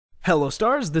Hello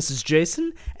stars, this is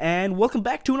Jason, and welcome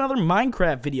back to another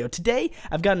Minecraft video. Today,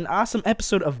 I've got an awesome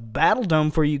episode of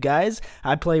BATTLEDOME for you guys.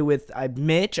 I play with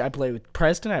Mitch, I play with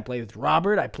Preston, I play with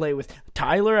Robert, I play with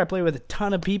Tyler, I play with a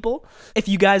ton of people. If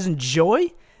you guys enjoy,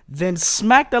 then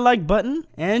smack the like button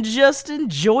and just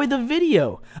enjoy the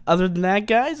video. Other than that,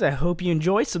 guys, I hope you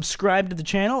enjoy. Subscribe to the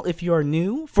channel if you are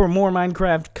new for more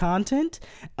Minecraft content.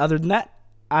 Other than that,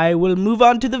 I will move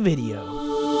on to the video.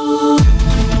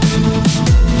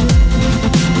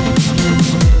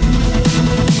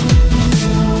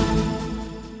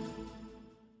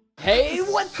 Hey,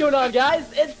 what's going on,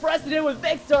 guys? It's Preston here with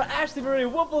Victor, Ashley, Marie,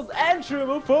 Woofles, and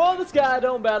Truman for the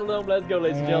BATTLEDOME BATTLEDOME. Let's go,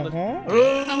 ladies and gentlemen. How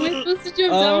am I supposed to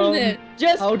jump down it?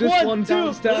 Just one,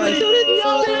 two, three.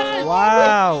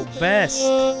 Wow, best.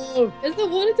 Is the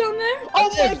water down there? Oh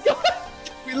my god!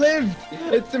 We lived!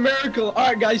 It's a miracle!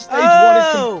 Alright guys, stage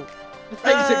Oh! one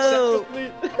is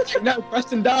successful. No,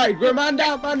 Preston died! We're man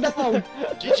down, man down!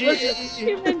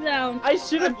 Shoot me down. I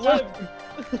should have lived.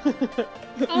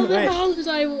 How the hell did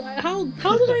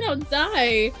how did I not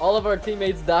die? All of our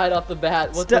teammates died off the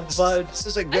bat. What the fudge? This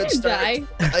is a I good didn't start.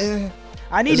 die.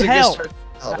 I need help.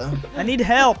 I need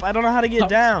help. I don't know how to get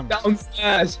down.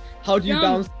 Downstairs! How do you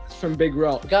bounce from Big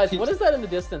Rock? Guys, what is that in the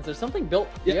distance? There's something built.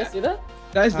 You guys see that?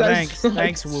 There's Thanks, like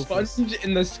thanks, Wolfus. sponge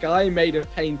in the sky made of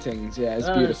paintings. Yeah, it's I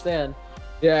don't beautiful. understand.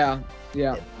 Yeah.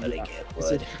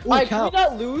 Alright, can we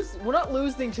not lose? We're not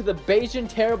losing to the Bajan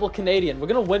terrible Canadian. We're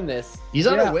gonna win this. He's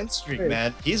on Yeah. a win streak,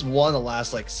 man. He's won the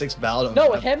last like 6 battles.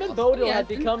 No, him and Bodil Yeah. have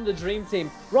become the dream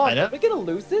team. Rob, I know. are we gonna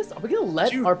lose this? Are we gonna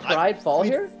let Dude, our pride fall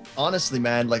here? Honestly,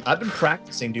 man, like I've been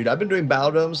practicing, dude. I've been doing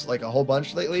battle like a whole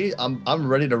bunch lately. I'm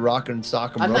ready to rock and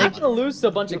sock and I'm roll. not gonna lose to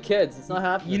a bunch of kids. It's not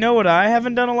happening. You know what I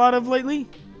haven't done a lot of lately?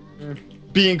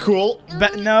 Being cool.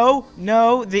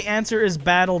 No, the answer is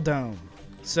BATTLEDOME.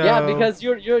 So Yeah, because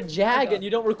you're a jag and you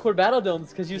don't record BATTLEDOMEs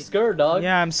because you scared, dog.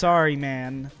 yeah, I'm sorry,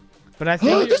 man. But I No, think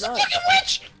you're There's a not. fucking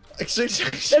witch!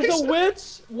 There's a witch?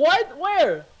 What?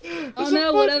 Where? Oh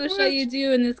no, whatever shall you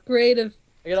do in this creative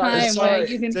I get on time this where side.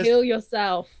 you can Just- heal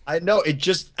yourself? I know it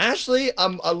just Ashley.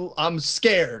 I'm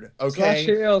scared. Slash Okay.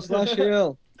 heal, slash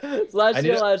heal. Slash I need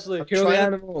kill, to- Ashley. Kill the Trying-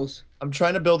 animals. I'm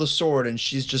trying to build a sword, and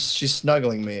she's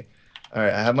snuggling me. All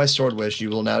right, I have my sword wish. You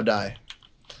will now die.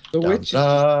 The Dum, witch.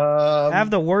 I have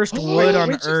the worst wood on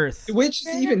witches- earth. The witches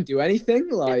even do anything?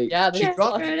 Like, Yeah, they Yes,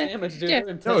 dropped right. damage, dude. Yeah.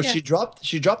 They're No, intense.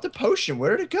 she dropped a potion.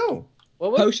 Where did it go?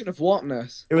 What was potion of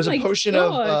whatness? It was Oh a my potion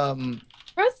God. of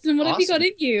Preston, what have you got Awesome.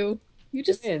 in you? You're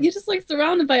just Man. like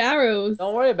surrounded by arrows.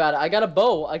 Don't worry about it. I got a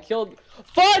bow. I killed.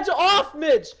 Fudge off,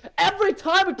 Mitch! Every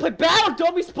time we play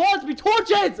BATTLEDOME, he spawns me torches!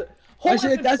 I said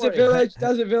Horses desert for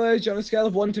it. village on a scale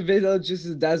of 1 to village, this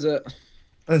is a desert.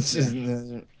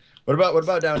 What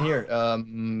about down here?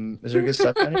 Is there good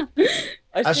stuff down here?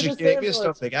 I Actually, should've can you said give me a it.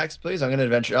 stone pickaxe, please? I'm gonna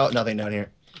adventure. Oh, nothing down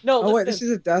here. No, Oh wait, listen, this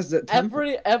is a desert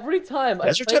temple. every time. I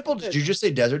Desert play temple? with Did Mitch- you just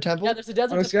say desert temple? Yeah, there's a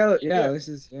desert On a temple. scale, yeah, this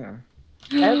is, yeah.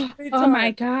 Every Oh time my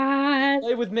I god.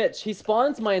 play with Mitch, he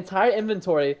spawns my entire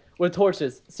inventory with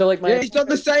torches. So like my. Yeah, he's done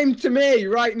the same to me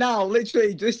right now,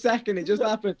 literally, this second, it just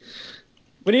happened.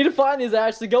 We need to find these.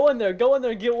 Ashley, go in there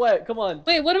and get wet. Come on,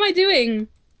 Wait, what am I doing?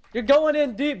 you're going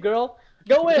in deep, girl.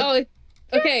 Go in. Oh,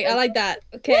 okay, I like that.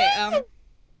 Okay,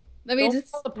 let me Don't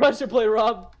just. feel the pressure play,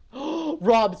 Rob.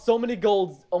 Rob, so many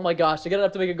golds. Oh my gosh, you're gonna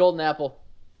have to make a golden apple.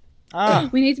 Ah,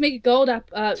 We need to make a gold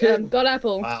Tim. gold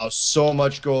apple. Wow, so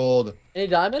much gold. Any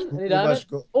diamond? Any So diamond? much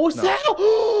gold. Oh, No.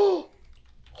 saddle!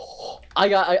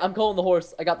 I'm calling the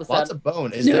horse. I got the Lots saddle. of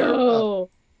bone. Is there? No.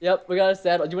 Yep, we got a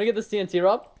saddle. Do you want to get this TNT,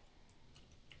 Rob?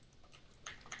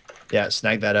 Yeah,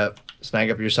 snag that up. Snag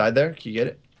up your side there. Can you get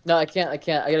it? No, I can't. I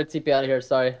gotta TP out of here.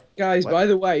 Sorry. Guys, What? by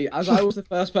the way, as I was the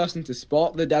first person to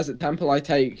spot the desert temple, I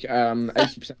take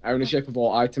 80% ownership of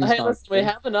all items. Hey, now. listen, we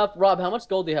have enough. Rob, how much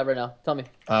gold do you have right now? Tell me.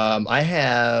 I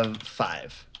have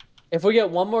 5. If we get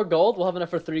one more gold, we'll have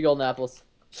enough for 3 golden apples.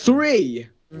 3!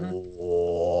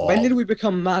 Whoa. When did we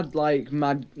become mad? When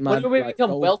do we like,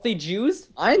 become gold? wealthy Jews?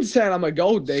 I ain't saying I'm a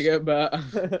gold digger, but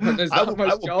there's I not will,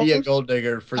 much I will be a gold. gold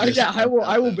digger for Oh, this. yeah, I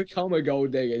will become a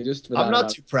gold digger just for that. I'm not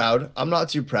amount. too proud. I'm not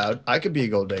too proud. I could be a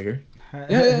gold digger.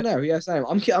 Yeah, same.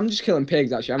 I'm just killing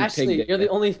pigs. Actually, I'm a pig Ashley, digger. you're the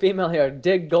only female here.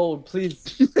 Dig gold,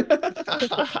 please.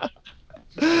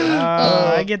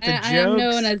 I get the I am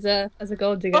known jokes. as a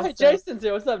gold digger. Oh, hey, so- Jason's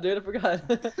here. What's up, dude? I forgot.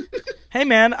 Hey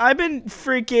man, I've been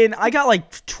freaking. I got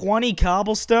like 20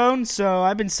 cobblestone, so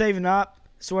I've been saving up.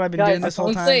 That's what I've been Guys, doing this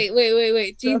whole time.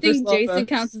 Wait. Do you Surface think love Jason us.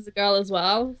 counts as a girl as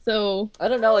well? So I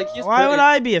don't know. Like he's. Why pretty. would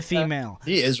I be a female?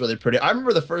 He is really pretty. I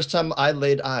remember the first time I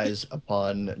laid eyes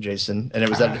upon Jason, and it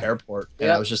was at an airport, and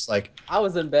Yeah. I was just like, I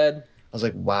was in bed. I was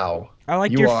like, wow. I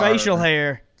like You your are- facial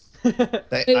hair.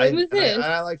 Wait, when was this?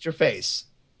 I liked your face.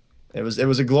 It was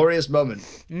a glorious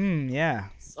moment. Yeah.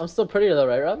 I'm still prettier though,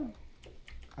 right, Rob?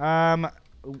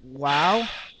 Wow.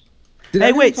 Did Hey,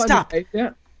 anyone wait, find stop. a cave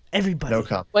yet? Everybody. No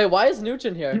comment. Wait, why is Nooch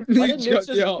in here? Why did Nooch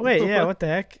just... Wait, yeah, what the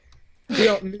heck?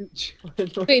 Nooch.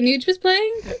 Wait, Nooch was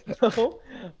playing? No.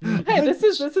 Hey, this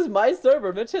is my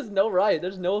server. Mitch has no right.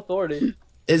 There's no authority.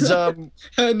 Is No,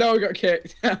 I got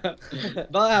kicked.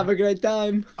 Bye, have a great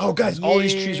time. Oh guys, all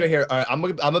these trees right here. All right, I'm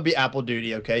gonna be apple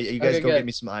duty, okay? You guys Okay, go good. get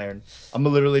me some iron. I'm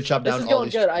gonna literally chop This down is all going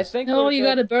these good. trees. I think. No, we're you good.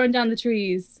 gotta burn down the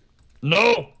trees.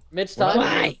 No. Mitch, We're not time.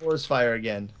 gonna do a forest fire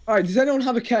again. All right, does anyone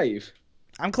have a cave?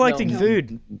 I'm collecting No.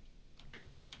 food.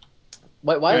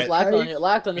 Wait, why is Alright. Lachlan here?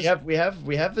 Lachlan, We this...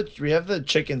 have the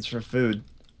chickens for food.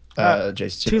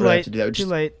 Jason, Too we're gonna have late. to do that. Too Just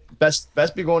late.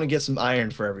 Best be going to get some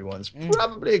iron for everyone. It's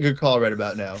probably a good call right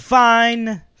about now.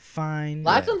 Fine. Fine.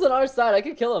 Lachlan's on our side. I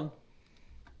could kill him.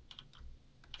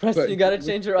 Preston, But- you gotta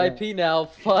change your IP now.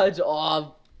 Fudge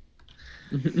off.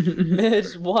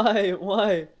 Mitch, why?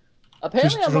 Why?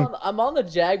 Apparently, I'm on the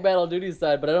Jag Battle Duty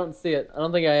side, but I don't see it. I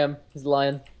don't think I am. He's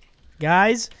lying.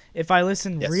 Guys, if I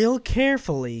listen Yes. real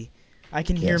carefully, I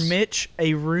can hear Yes. Mitch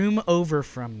a room over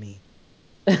from me.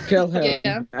 Kill him.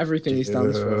 Yeah. Everything he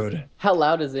stands for. Dude. How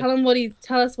loud is he?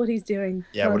 Tell us what he's doing.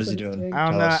 Yeah, Tell what us is he he's doing? I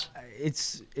don't Tell know.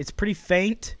 us. It's pretty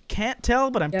faint. Can't tell,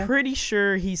 but I'm Yeah. pretty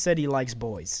sure he said he likes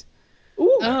boys.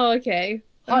 Ooh, Oh, okay.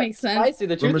 That hot, makes sense. spicy.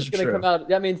 The truth Rumors is are gonna true. come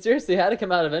out. I mean, seriously, it had to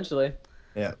come out eventually.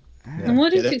 Yeah. And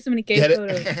what if Get you it? took so many gay Get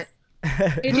photos? it?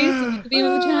 Hey, Jason, be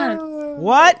with a chance.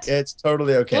 What? It's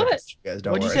totally okay. What? You guys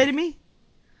don't What'd you worry. say to me?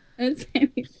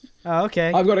 Oh,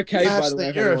 okay. I've got a cave, by the Ashley, way,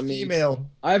 if you're a anyone needs. female.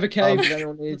 I have a cave if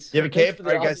anyone needs. You have a Thanks cave? for All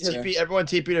the right, guys. option. TP, everyone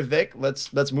TP to Vic.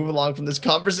 Let's move along from this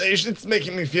conversation. It's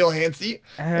making me feel handsy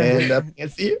and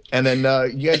fancy. And then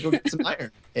you guys go get some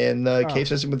iron in the cave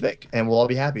system with Vic, and we'll all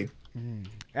be happy.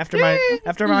 After my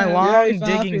Yeah. long Yay for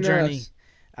digging journey, happiness.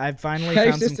 I finally Cave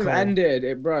found some system coal. ended.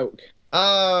 It broke.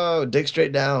 Oh, dig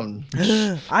straight down.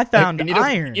 I found We need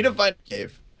iron. We need to find a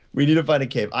cave. We need to find a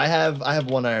cave. I have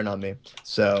 1 iron on me.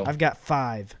 So I've got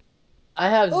 5. I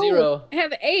have 0. I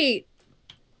have 8.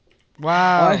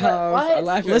 Wow. I have what?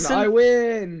 11. Listen. I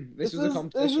win. This This was a is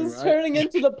competition, this is right? turning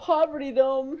into the poverty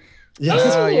dome. yes.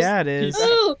 Oh, yeah, it is.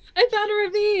 Oh, I found a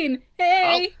ravine.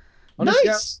 Hey. Honestly,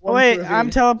 Nice. I want Wait, to I'm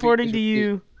reveal- teleporting to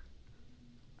you.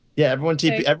 Yeah, everyone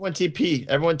TP. Okay. Everyone TP.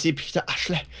 Everyone TP to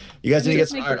Ashley. You guys I'm need to get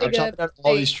just some making iron. a I'm big chopping down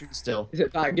all space. these trees still. Is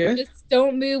it that good? Just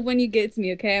don't move when you get to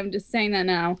me, okay? I'm just saying that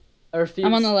now. I refuse.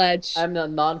 I'm on the ledge. I'm a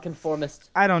non-conformist.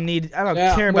 I don't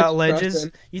Yeah, care I'm about with you, ledges.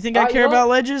 Preston. You think Ah, I you care know what? about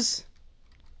ledges?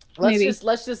 Maybe.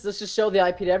 Let's just show the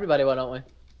IP to everybody, why don't we?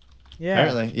 Yeah.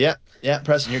 Apparently. Yeah,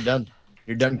 Preston, you're done.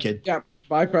 You're done, kid. Yeah.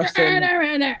 Bye, Preston. I'm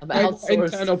Internal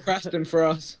outsourced. Preston for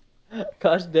us.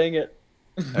 Gosh dang it.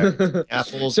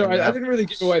 Apples. Sorry, and I didn't really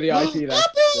give away the IP there.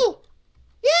 Apple!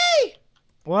 Yay!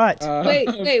 What?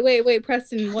 Wait,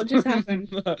 Preston, what just happened?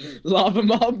 Lava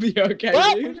mob, you okay,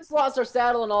 Well, we dude? just lost our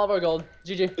saddle and all of our gold.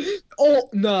 GG. Oh,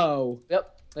 no.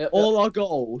 Yep. All our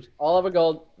gold. All of our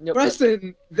gold. Yep.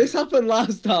 Preston, this happened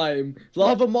last time.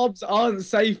 Lava mobs aren't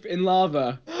safe in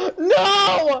lava.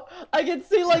 No! I can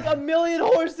see like a million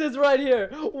horses right here.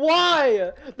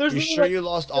 Why? There's You literally, sure like... you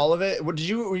lost all of it? What did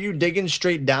you? Were you digging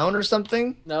straight down or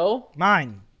something? No,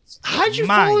 Mine. How'd you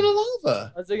Mine. fall into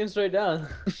lava? I was digging straight down.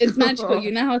 It's magical.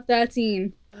 You're now at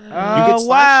 13. You Oh, slash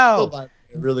wow. the lava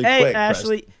really Hey, quick,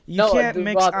 Ashley, you No, can't dude,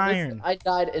 mix Rob, iron. I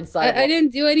died inside. I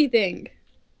didn't do anything.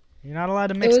 You're not allowed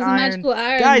to It mix was a iron. magical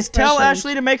iron. Guys, tell Preston.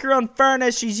 Ashley to make her own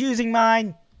furnace. She's using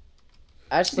mine.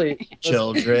 Actually,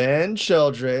 Children,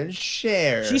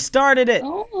 share. She started I it.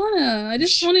 don't wanna. I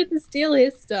just wanted to steal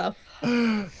his stuff.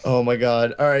 Oh my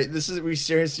god. All right, we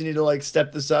seriously need to like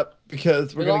step this up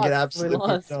because we're gonna get absolutely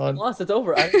lost. put on. We lost. It's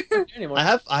over. I don't care anymore. I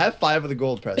have 5 of the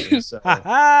gold presents. So Ha we need to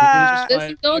ha. just There's find-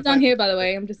 some gold down here, by the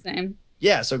way. I'm just saying.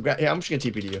 Yeah, so I'm just gonna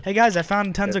TP to you. Hey guys, I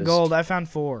found tons of Yes. gold. I found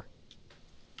 4,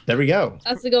 There we go.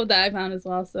 That's the gold that I found as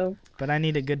well. So but I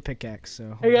need a good pickaxe.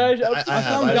 So. Hey guys, I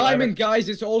found diamond, guys.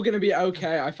 It's all gonna be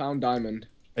okay. I found diamond.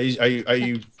 Are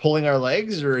you pulling our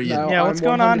legs or are you? No, Yeah, what's I'm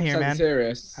going on here, 100% man?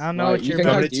 Serious. I don't know Like, what you you're think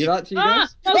about I'd to do that to you ah,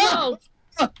 guys?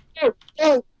 no,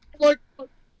 Oh, like.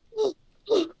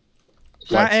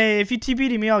 Hey, if you TP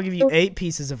to me, I'll give you 8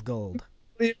 pieces of gold.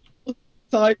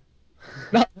 Like,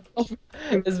 no,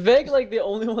 is Vig like the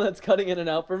only one that's cutting in and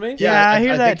out for me? Yeah, I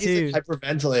hear that think he's, too. like,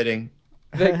 hyperventilating.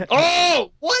 Vig,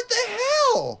 Oh, what the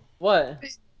hell? what?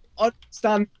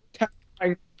 understand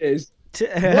terrifying it is.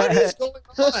 What is going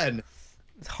on?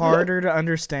 It's harder to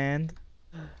understand.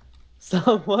 So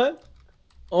what?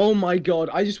 Oh my god!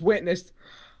 I just witnessed.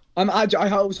 I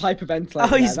was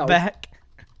hyperventilating. Oh, he's there. That back.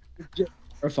 was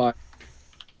terrifying.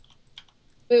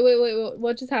 Wait.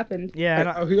 What just happened? Yeah. I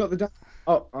don't- Oh, who got the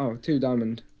oh, 2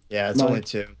 diamond. Yeah, it's Mine. only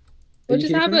 2. What you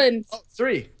just keeping it? happened? Oh,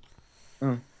 3.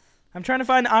 I'm trying to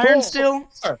find iron 4. still.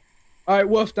 All right,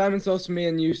 Wolf, diamond sauce for me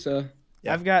and you, sir.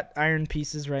 Yeah. I've got iron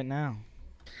pieces right now.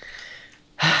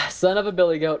 Son of a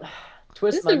billy goat.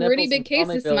 Twist This my is a really nipples big and case call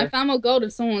me system. I Billy. found more gold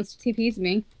if someone wants to TP's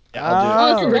me. Yeah, I'll do Oh,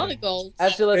 it. it's a Oh. lot of gold.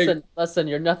 Actually, listen.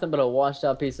 You're nothing but a washed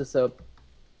out piece of soap.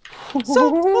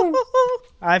 So,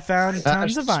 I found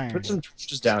tons of iron. Put some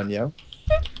torches down, yo.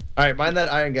 All right, mind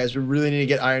that iron, guys. We really need to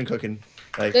get iron cooking.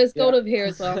 Like, There's gold over here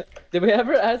as well. Did we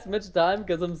ever ask Mitch time?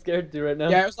 Because I'm scared to right now.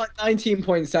 Yeah, it was like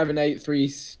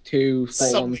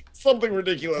 19.783241. something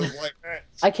ridiculous like that.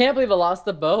 I can't believe I lost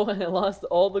the bow and I lost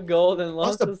all the gold and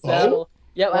lost Lost a the bow? saddle.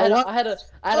 Yeah, Well, I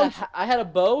had a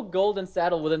bow, gold, and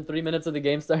saddle within 3 minutes of the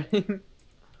game starting.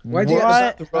 Why do you What?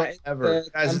 have The rope ever.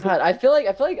 Guys, God, I feel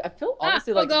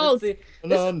honestly more like gold. this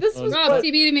No, was no, Rob, what-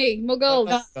 TP to me. More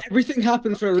gold. Everything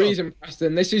happens for a reason,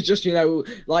 Preston. This is just,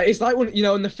 like it's like when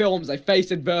in the films they face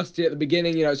adversity at the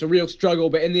beginning. It's a real struggle,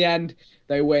 but in the end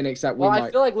they win. Except we Well, might.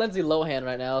 I feel like Lindsay Lohan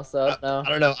right now, so no. I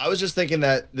don't know. I was just thinking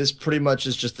that this pretty much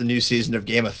is just the new season of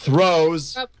Game of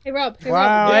Thrones. Rob. Hey,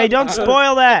 Wow. Rob. Hey, don't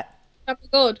spoil that. Drop the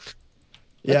gold.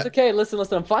 Yeah. It's okay. Listen.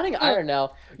 I'm finding iron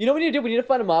now. You know what we need to do? We need to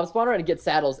find a mob spawner and get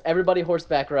saddles. Everybody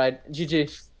horseback ride.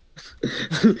 GG.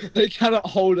 They cannot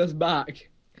hold us back.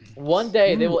 One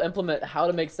day they will implement how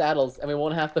to make saddles, and we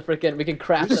won't have to we can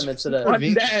craft them instead of. One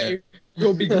Ravine day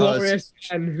will be glorious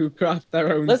men who craft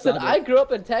their own. Listen, saddles. I grew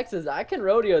up in Texas. I can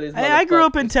rodeo these. Hey, I grew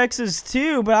up in motherfuckers. Texas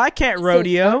too, but I can't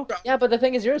rodeo. Yeah, but the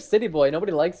thing is, you're a city boy.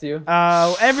 Nobody likes you.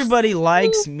 Everybody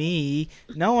likes me.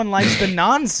 No one likes the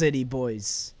non-city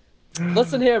boys.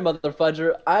 Listen here,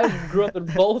 motherfudger. I grew up in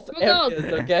both Oh, God.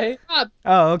 areas. Okay.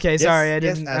 Oh, okay. Sorry, I yes,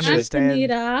 didn't Ashley.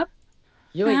 understand. up.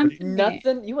 You ain't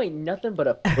nothing. You ain't nothing but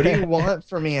a. What do you want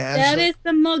from me, There Ashley? is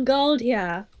some more gold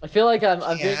here. I feel like I'm Yeah,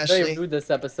 being very Ashley. rude this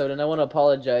episode, and I want to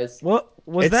apologize. What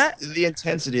was It's that? the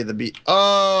intensity of the beat.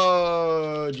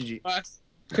 Oh, GG.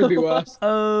 Could be worse.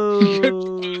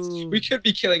 Oh. We could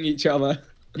be killing each other.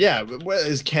 Yeah, what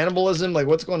is cannibalism? Like,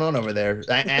 what's going on over there?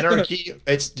 Anarchy?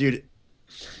 Dude.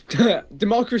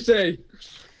 Democracy.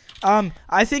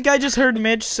 I think I just heard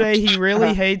Mitch say he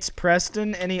really hates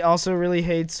Preston, and he also really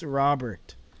hates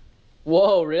Robert.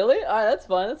 Whoa, really? All right, that's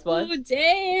fine. That's fine. Oh,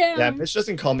 damn. Yeah, Mitch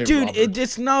doesn't call me Dude,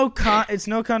 Robert. it's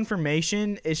no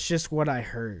confirmation. It's just what I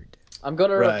heard. I'm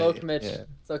gonna Right, revoke Mitch. yeah.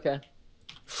 It's okay.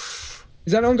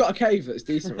 Has anyone got a cave that's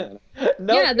decent right now?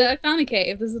 No. Yeah, I found a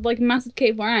cave. This is like a massive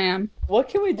cave where I am. What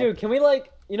can we do? Can we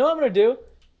you know what I'm gonna do?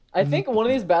 I think one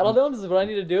of these battle domes is what I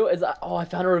need to do. I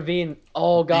found a ravine.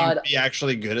 Oh God. Be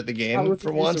actually good at the game would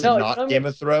for be once, No, and you know not what Game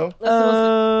of Throw. Listen.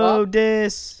 Oh, Bob,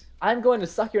 this. I'm going to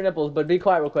suck your nipples, but be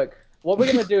quiet real quick. What we're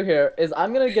gonna do here is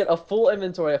I'm gonna get a full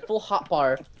inventory, a full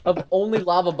hotbar of only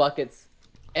lava buckets,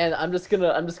 and I'm just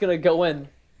gonna go in.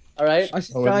 All right. I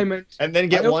see Oh, diamond. And then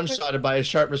get I don't one-shotted by a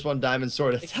sharpness 1 diamond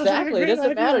sword. It sounds like a Exactly. It great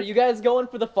doesn't idea. matter. You guys going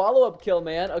for the follow-up kill,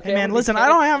 man. Okay. Hey man, I'm gonna be listen, I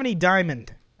kidding. don't have any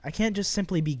diamond. I can't just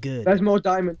simply be good. There's more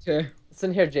diamond here.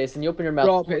 Listen here, Jason. You open your mouth.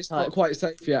 Rob, one it's time. not quite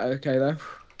safe yet. Okay, though.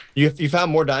 You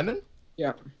found more diamond?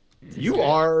 Yeah. You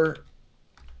are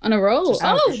On a roll.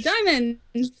 Ouch. Oh, diamonds.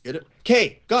 good at...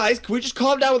 Okay, guys, can we just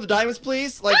calm down with the diamonds,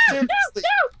 please? Like, seriously.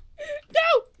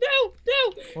 No.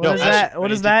 What No, does actually, that? What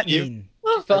does that you- mean?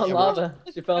 She fell in Okay, lava.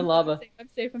 She fell in lava. I'm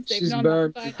safe. She's No, I'm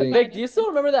burned. fine. Vic, Vic, do you still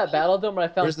remember that battle dome where I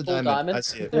found Where's the full diamond? I diamonds?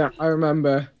 see it. Yeah, I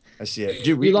remember. I see it.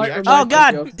 Dude, You like actually... Oh Michael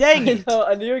god, Field. dang I it! know,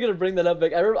 I knew you were gonna bring that up,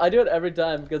 Vic. I do it every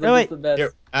time because I'm Wait, just the best.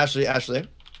 Here, Ashley,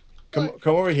 come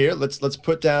over here. Let's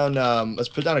put down a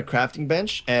crafting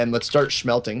bench and let's start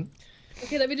smelting.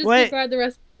 Okay, let me just Wait. grab the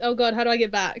rest. Oh god, how do I get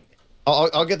back?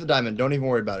 I'll get the diamond. Don't even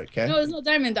worry about it, okay? No, there's no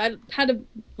diamond. I had a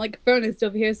furnace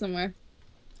over here somewhere.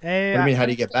 Hey, What do you mean? How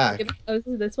do you get back? Oh, is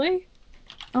it this way?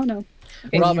 Oh no.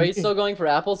 Okay. Rob, are you still going for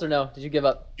apples or no? Did you give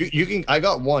up? You can. I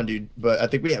got one, dude, but I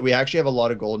think we actually have a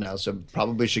lot of gold now, so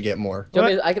probably should get more. Do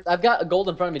you want me I've got a gold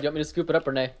in front of me. Do you want me to scoop it up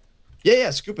or nay? Yeah,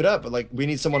 scoop it up. But like, we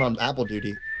need someone on apple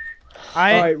duty. All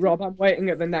right, Rob, I'm waiting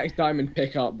at the next diamond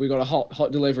pickup. We got a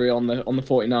hot delivery on the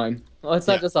 49. Oh, it's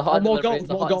not Yeah. just a hot more delivery. gold, It's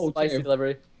a more hot gold, spicy too.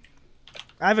 delivery.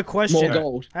 I have a question. More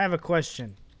gold. I have a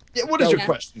question. Yeah. What is Go. your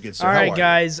question, good sir? All How right, are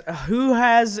guys, who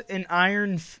has an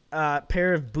iron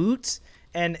pair of boots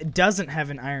and doesn't have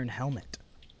an iron helmet?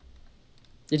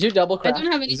 Did you double I craft?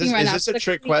 don't have Is anything this- right is now. this a so I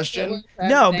trick can't question? work for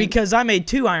No, everything. because I made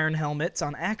 2 iron helmets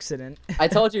on accident, I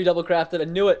told you double crafted. I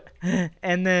knew it.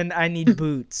 and then I need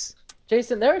boots.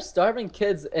 Jason, there are starving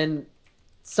kids in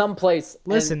someplace.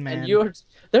 Listen, man. And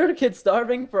there are kids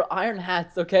starving for iron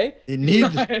hats. Okay. You need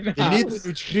the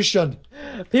nutrition.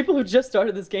 People who just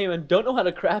started this game and don't know how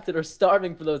to craft it are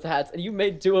starving for those hats, and you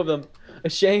made 2 of them.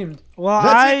 Ashamed. Well,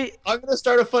 I'm gonna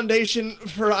start a foundation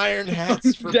for iron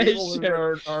hats for people who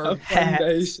are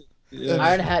Foundation. Yeah.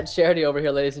 Iron Hat charity over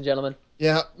here, ladies and gentlemen.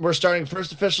 Yeah, we're starting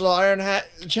first official Iron Hat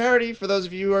charity. For those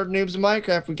of you who are noobs in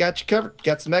Minecraft, we got you covered.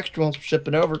 Got some extra ones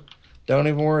shipping over. Don't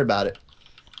even worry about it.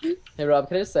 Hey Rob,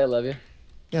 can I just say I love you?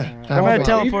 Yeah. I'm gonna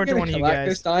teleport to Are you one of you collect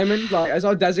this guys. diamond? Like, as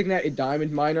our designated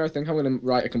diamond miner, I think I'm gonna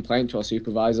write a complaint to our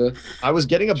supervisor. I was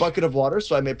getting a bucket of water,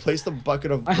 so I may place the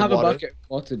bucket of I have water. a bucket of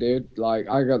water, dude. Like,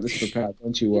 I got this prepared.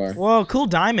 Don't you worry. Whoa, cool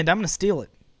diamond. I'm gonna steal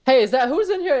Hey, who's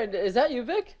in here? Is that you,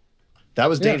 Vic? That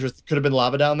was Yeah. dangerous. Could have been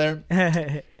lava down there.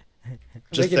 it.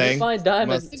 Just Vic, if saying. you find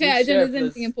diamond, Okay, you I share, didn't do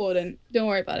anything please. important. Don't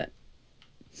worry about it.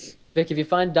 Vic, if you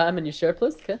find diamond, you share,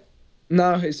 please. Okay.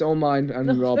 No, it's all mine and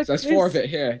No, Rob's. Vic, There's 4 of please. it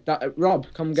here. Rob,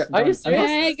 come get. Are you mine. serious?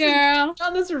 Hey, girl.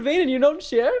 Down this ravine and you don't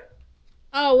share?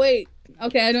 Oh, wait.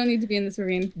 Okay, I don't need to be in this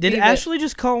ravine. Did Leave it. Ashley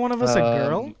just call one of us a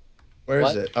girl? Where is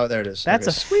What? it? Oh, there it is. That's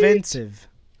okay. offensive.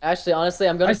 Actually, honestly,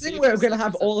 I'm gonna. I think we're gonna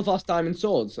have all of our diamond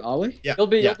swords, are we? Yeah. You'll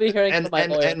be yeah. hearing and, from my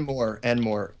lawyer. and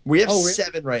more. We have Oh, really?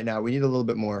 7 right now. We need a little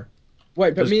bit more. Wait,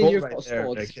 but There's me and gold you've right got there.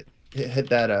 swords. Like, hit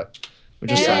that up. We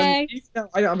just Hey. No,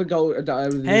 I don't have a gold.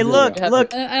 Hey, look, have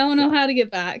look. I don't know how to get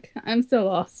back. I'm still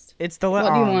lost. It's the What do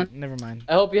you oh, want? Never mind.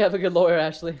 I hope you have a good lawyer,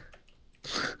 Ashley.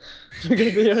 You're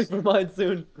gonna be hearing from mine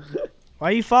soon. Why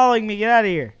are you following me? Get out of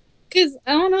here. Because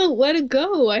I don't know where to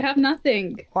go. I have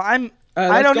nothing. Well, I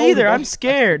let's don't go either. with I'm the-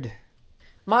 scared.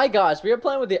 My gosh, we are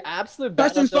playing with the absolute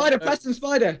Preston Battlestone Spider, nerd. Preston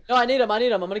Spider. No, I need him.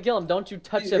 I'm gonna kill him. Don't you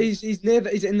touch him. He's he's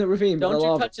in the ravine. by Don't the you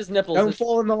lava. touch his nipples. Don't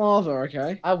fall in the lava,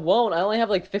 okay? I won't. I only have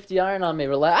like 50 iron on me.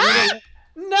 Relax. Ah!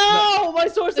 No, my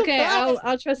source of Okay, power.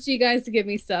 I'll trust you guys to give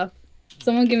me stuff.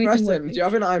 Someone give me some Preston, wood do you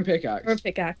have an iron pickaxe? or a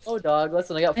pickaxe. Oh, dog.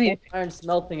 Listen, I got I need 4 iron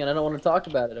smelting, and I don't want to talk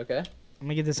about it. Okay. Let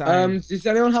me get this iron. Does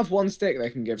anyone have 1 stick they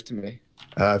can give to me?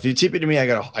 If you TP to me, I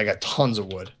got tons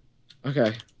of wood.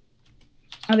 Okay.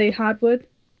 Are they hardwood?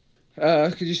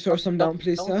 Could you throw some down,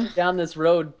 please, Don't sir? go down this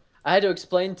road. I had to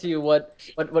explain to you what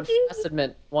facet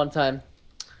meant one time.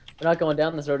 We're not going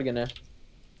down this road again now.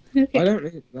 I Okay. don't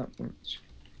need that much.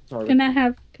 Can I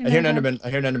have? Can I hear an have- Enderman. I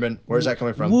hear an Enderman. Where's that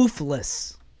coming from?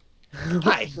 Woofless.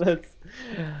 Hi.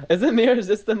 Is it me or is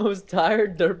this the most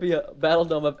tired derpy battle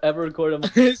dome I've ever recorded?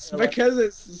 It's because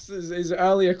it's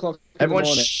early o'clock in the Everyone,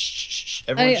 morning. shh.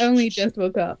 Everyone, I only shh. just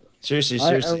woke up. Seriously, I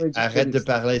seriously. only just Arrête de finished.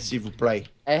 parler, s'il vous plaît.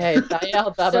 Hey,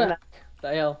 Tael, Tabernacle.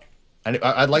 Tael.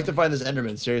 I'd like to find this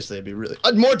Enderman. Seriously, it'd be really.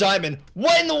 More diamond.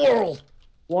 What in the world?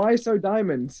 Why so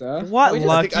diamond, sir? What, We just-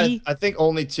 Lucky? I think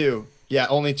only 2. Yeah,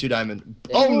 only 2 diamond.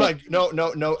 Oh my!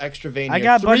 No extra vein. I here.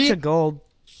 got a 3, bunch of gold.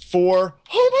 4.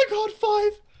 Oh my God,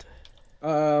 5.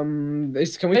 Can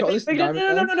we Hey, got this no,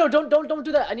 diamond? no, don't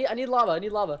do that. I need lava. I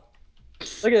need lava.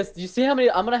 Look at this. Do you see how many?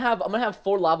 I'm gonna have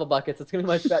 4 lava buckets. It's gonna be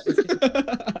my fat.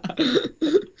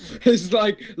 It's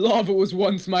like lava was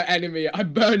once my enemy. I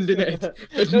burned in it,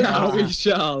 but now we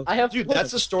shall. I have. Dude,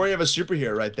 that's the story of a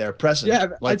superhero right there. Preston. Yeah, I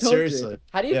like told you. seriously.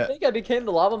 How do you Yeah. think I became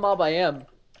the lava mob I am?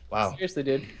 Wow. Seriously,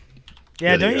 dude. Yeah,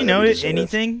 Yeah, don't yeah, you that know we deserve.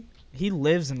 anything? He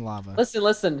lives in lava.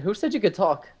 Listen. Who said you could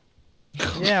talk?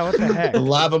 Yeah, what the heck? The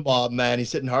lava mob, man.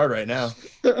 He's hitting hard right now.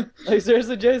 Like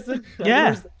seriously, Jason?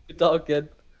 Yeah. Good talk, kid.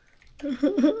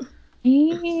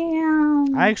 Yeah.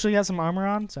 I actually got some armor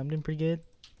on, so I'm doing pretty good.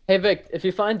 Hey Vic, if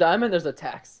you find diamond, there's a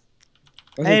tax.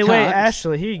 Hey, wait,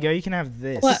 Ashley, here you go. You can have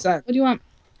this. What? What do you want?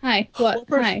 Hi. What?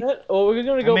 Hi. 4%? Oh, we're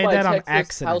gonna I go made by that on Texas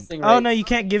accident. housing Oh rates. no, you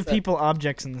can't give Percent. people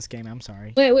objects in this game. I'm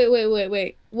sorry.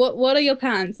 Wait. What are your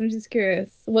pants? I'm just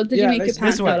curious. What did you Yeah, make your this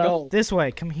pants way. out of? Gold. This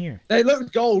way, come here. They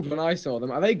looked gold when I saw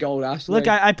them. Are they gold, Ashley? Look,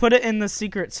 I put it in the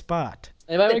secret spot.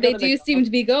 Anybody They wanna go do to seem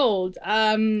to be gold. We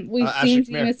Ashley, seem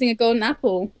to come be here. missing a golden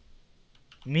apple.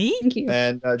 Me? Thank you.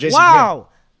 And Jason, come Wow!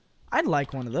 I'd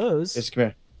like one of here. those. Jason,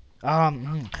 come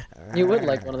here. You would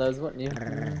like one of those, wouldn't you?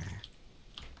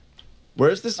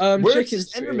 Where's this? Where's chicken this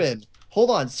street. Enderman? Hold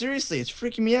on, seriously, it's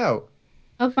freaking me out.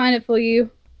 I'll find it for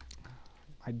you.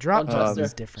 I dropped Don't trust one. her.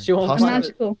 It's different. She won't Hostile. find it.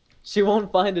 Magical. She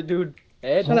won't find it, dude.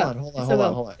 Hey, Hold up. on, hold on, It's hold so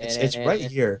on, hold on. It's right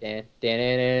here.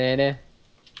 Da-da-da-da.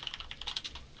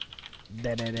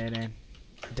 Da-da-da-da.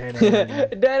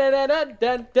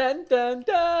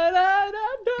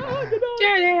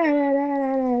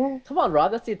 Come on,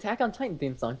 Rob. That's the Attack on Titan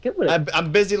theme song. Get with it.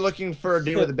 I'm busy looking for a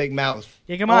dude with a big mouth.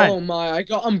 Yeah, come on. Oh my!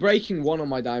 I'm breaking one on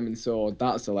my diamond sword.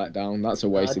 That's a letdown. That's a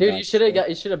waste of Dude, diamond.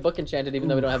 you should have book enchanted, even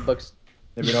though we don't have books.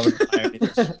 Maybe we don't have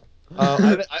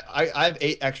diamond. I have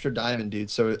 8 extra diamond, dude.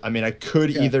 So I mean, I could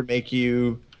Yeah. either make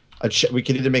you we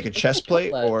could either make a chest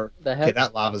plate or The okay, heck?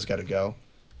 that lava's got to go.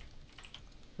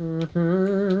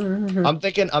 I'm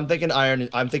thinking iron.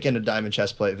 I'm thinking a diamond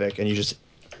chest plate, Vic, and you just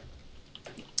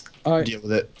Alright. deal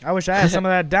with it. I wish I had some of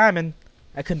that diamond.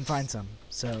 I couldn't find some,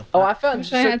 so. Oh, I found.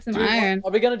 Wish I had some iron.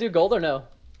 Are we gonna do gold or no?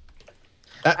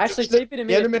 Actually, the TP to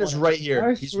me. Enderman is right I here.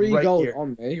 have He's 3 right gold here.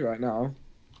 on me right now.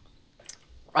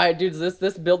 Alright, dudes,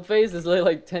 this build phase is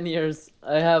literally like 10 years.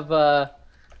 I have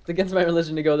it's against my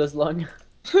religion to go this long.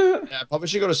 Yeah, I probably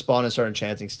should go to spawn and start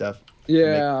enchanting stuff.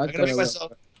 Yeah, I'm gonna make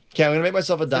myself. Okay, I'm gonna make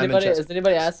myself a diamond chest. Has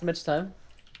anybody asked Mitch time?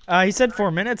 He said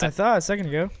 4 minutes. I thought a second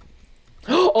ago.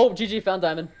 Oh, GG found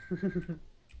diamond.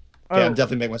 Okay, I'm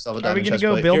definitely making myself a diamond gonna chest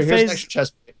go plate. build Here's an phase? extra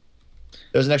chest plate.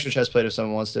 There's an extra chest plate if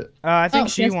someone wants it. I think Oh,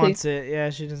 she yes, wants it. Yeah,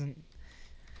 she doesn't.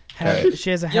 Have, Alright. She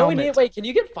has a You know we helmet. need. Wait, can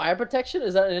you get fire protection?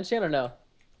 Is that an enchant or no?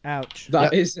 Ouch.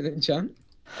 That is an enchant.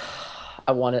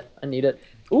 I want it. I need it.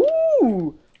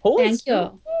 Ooh, holy Thank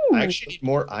you. I actually need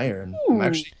more iron. I'm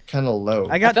actually kind of low.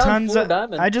 I got found tons 4 of.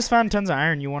 diamonds. I just found tons of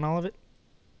iron. You want all of it?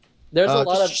 There's a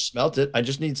lot of. Just smelt it. I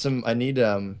just need some. I need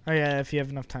Oh yeah, if you have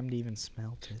enough time to even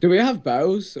smelt it. Do we have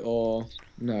bows or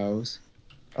no's?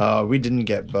 We didn't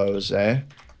get bows, eh?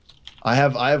 I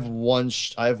have one.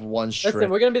 I have one Listen, string.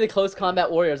 we're gonna be the close combat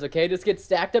warriors, okay? Just get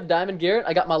stacked up diamond gear.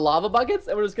 I got my lava buckets,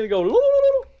 and we're just gonna go.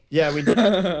 Yeah, we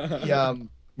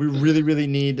really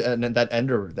need that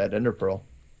ender pearl.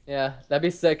 Yeah, that'd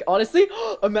be sick. Honestly,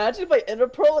 imagine if I ender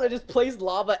pearl and I just placed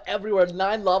lava everywhere,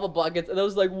 9 lava buckets, and I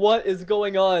was like, what is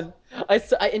going on? I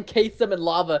encased them in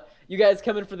lava. You guys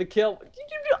coming for the kill?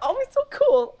 You're always so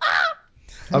cool. Ah!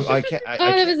 I can't. I Oh,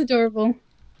 that can't. was adorable.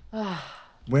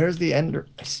 Where's the ender?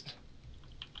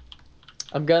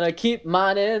 I'm gonna keep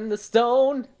mining the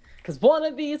stone, cause one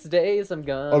of these days I'm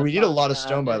gonna. Oh, we need a lot of find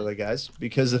stone, by the way, guys,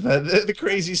 because of the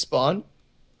crazy spawn.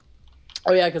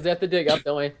 Oh yeah, cause they have to dig up,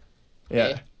 don't we?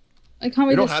 Yeah. I can't We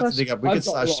wait don't to have to slash. dig up. We I've could got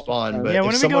a slash lot of spawn, stone. but Yeah, if when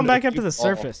are we someone- going back if up to you the fall-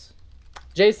 surface?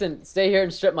 Jason, stay here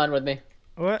and strip mine with me.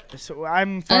 What? So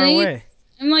I'm far I need- away.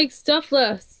 I'm like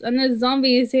stuffless, and there's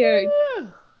zombies here.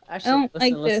 Actually, don't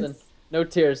listen, like listen. this. No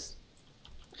tears.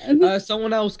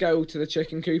 Someone else go to the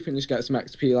chicken coop and just get some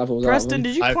XP levels. Preston,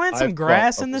 did you I've- plant I've some caught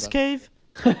grass in up this with cave?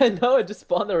 No, it just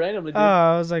spawned there randomly, Oh, dude.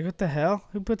 I was like, what the hell?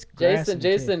 Who puts grass in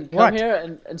Jason, the cave? come What?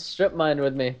 here and strip mine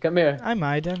with me. Come here. I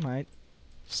might.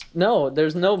 No,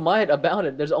 there's no might about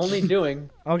it. There's only doing.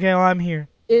 Okay, well, I'm here.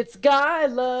 It's guy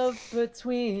love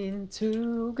between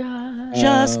 2 guys.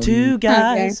 Just 2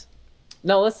 guys.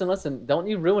 No, listen. Don't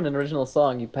you ruin an original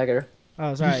song, you pegger.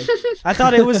 Oh, sorry. I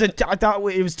thought it was I thought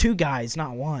it was 2 guys,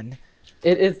 not 1.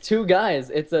 It is 2 guys.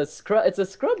 It's a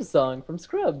Scrubs song from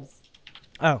Scrubs.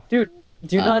 Oh. Dude,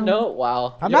 do you not know?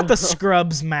 Wow. I'm You not the don't know.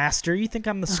 Scrubs master. You think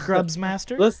I'm the Scrubs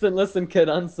master? Listen, kid,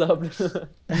 unsubbed.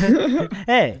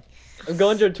 Hey. I'm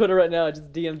going to your Twitter right now. I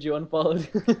just DM'd you unfollowed.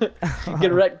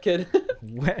 Get wrecked, kid.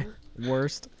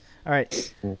 Worst. All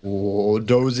right. Oh,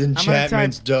 those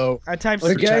enchantments, dough. I typed.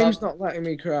 The Good job. game's not letting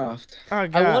me craft. Oh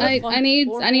god. wanna-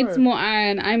 I need some more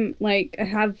iron. I'm like I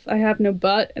have no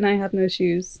butt and I have no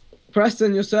shoes.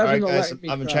 Preston, your All server's right, not guys. letting me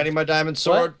I'm craft. enchanting my diamond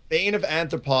sword. Bane of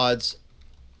Anthropods.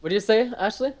 What do you say,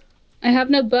 Ashley? I have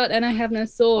no butt and I have no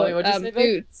sword. Wait, what'd you say, Vic?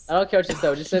 Boots. I don't care what you said.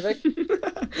 What'd you say,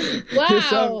 Vic? Wow. Your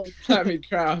server won't let me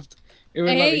craft. It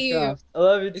won't I let hate me you. craft. I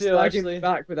love you It's too, lagging Ashley. me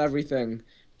back with everything.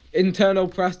 Internal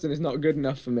Preston is not good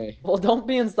enough for me. Well, don't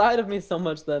be inside of me so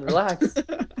much then. Relax.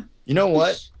 You know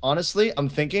what? Honestly, I'm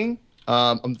thinking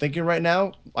right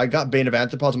now. I got Bane of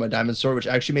Anthropods on my diamond sword, which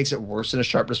actually makes it worse than a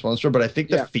sharpness one sword. But I think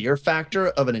the Yeah. fear factor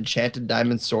of an enchanted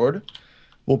diamond sword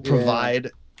will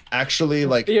provide actually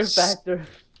like Fear factor.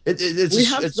 It's We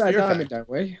have it's spare fear diamond, factor. don't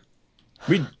we?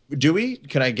 We?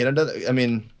 Can I get into? I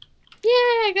mean, Yeah,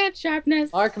 I got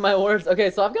sharpness. Mark my words. Okay,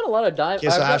 so I've got a lot of diamonds.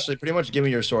 okay. So Ashley, pretty much give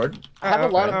me your sword. I have a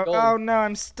lot of gold. Oh no,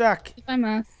 I'm stuck. If I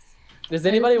must. Does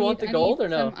anybody I just want the need- gold I or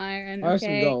need no? Some iron. I have some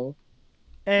Okay. gold.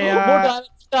 Hey, More diamond.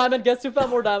 Diamond. Guess who found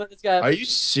more diamond? This guy. Are you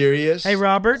serious? hey,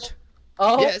 Robert.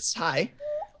 Oh. Yes. Hi.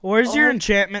 Where's your Oh.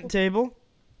 enchantment table?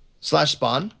 /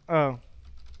 spawn. Oh,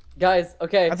 Guys,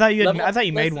 okay. I thought you had. Level- I thought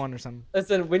you made listen, one or something.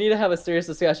 Listen, we need to have a serious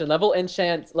discussion. Level 8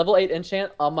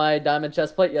 enchant on my diamond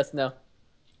chest plate. Yes, no.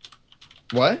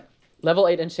 What? Level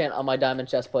 8 enchant on my diamond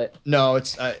chest plate. No,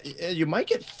 it's you might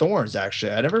get thorns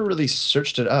actually. I never really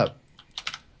searched it up.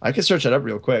 I can search it up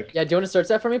real quick. Yeah, do you want to search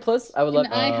that for me, please? I would love.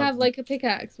 Can I have like a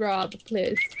pickaxe, Rob,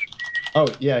 please? Oh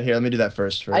yeah, here. Let me do that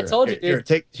first. I told you, Here,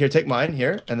 dude. take mine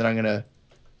here, and then I'm gonna.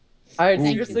 All right, Ooh.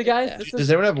 seriously, guys. This Does is.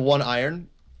 anyone have 1 iron?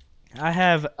 I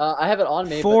have I have it on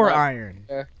me. but 4 not- iron.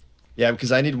 Yeah,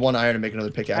 because I need 1 iron to make another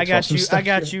pickaxe. I got Some you. stuff I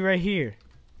got here. you right here.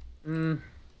 Mm.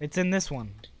 It's in this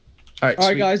one. All right,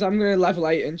 Alright sweet. guys, I'm gonna level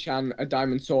 8 enchant a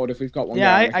diamond sword if we've got one.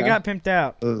 Yeah, going, I okay? got pimped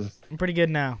out. Ugh. I'm pretty good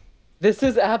now. This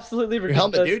is absolutely Your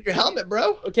ridiculous. helmet, dude. Your helmet,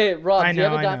 bro. Okay, Rob, I do you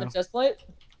have know, a I diamond know. chest plate?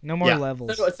 No more Yeah.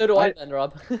 levels. So do I then,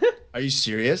 Rob. Are you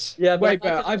serious? Yeah, but Wait, if I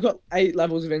but could- I've got 8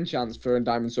 levels of enchants for a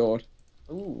diamond sword.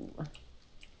 Ooh,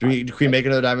 Can we make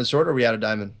another diamond sword, or are we out of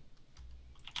diamond?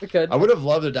 we could. I would have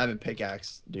loved a diamond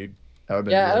pickaxe, dude. That would have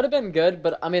been Yeah, it really- would have been good,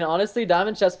 but I mean, honestly,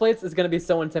 diamond chest plates is gonna be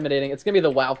so intimidating. It's gonna be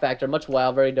the wow factor. Much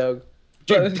wow, very dog.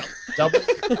 Dude,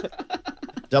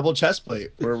 double chest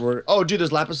plate. Oh, dude,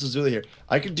 there's lapis lazuli here.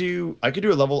 I could do a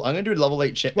level. I'm gonna do a level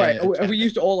 8 chip. Wait, have we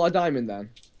used all our diamond then?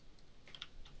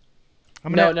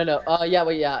 I'm No, gonna, no, no. Yeah,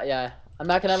 wait, yeah. I'm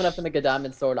not gonna have enough to make a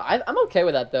diamond sword. I'm okay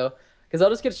with that though, because I'll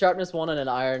just get sharpness 1 and an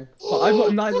iron. Well, I've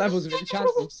got 9 levels of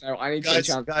enchanting, so I need to Guys,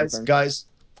 enchant guys, something. guys.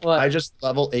 What? I just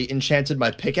level 8 enchanted my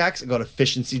pickaxe and got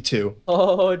efficiency 2.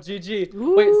 Oh, GG.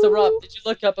 Wait, so Rob, did you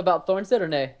look up about Thornstead or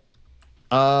nay?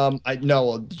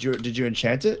 No. Did you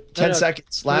enchant it? 10 no.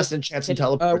 seconds. Last enchants and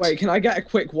teleports. Wait, can I get a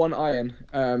quick 1 iron,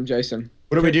 Jason?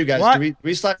 What do we do, guys? What? Do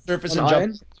we slash surface 1 and iron?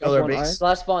 jump kill our One base? iron?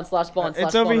 Slash spawn, slash spawn, slash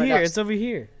it's spawn over right here. now. It's over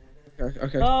here. Okay,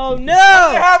 okay. Oh no!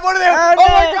 have one of them! Oh, Oh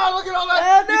my no. god, look at all Oh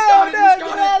that! no! He's got No!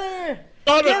 it! Get out of here!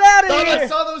 Got it! Get out of Got it! here! I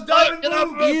saw those diamond You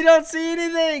moves! don't see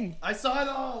anything. I saw it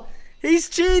all! He's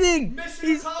cheating. Mission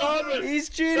He's accomplished! he's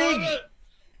cheating.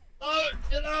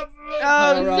 Get off of it!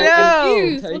 Oh Rob, no!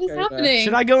 Confused. What Take is over. happening?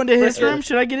 Should I go into his Frick it. room?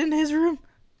 Should I get into his room?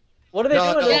 What are they No,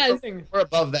 doing? no, Yes. Yes. we're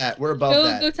above that. We're above Go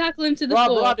that. tackle him to the Rob,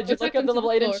 floor. Rob, did you Go look tackle up the him to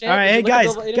level 8 floor. enchant? All right, Did hey you look up guys,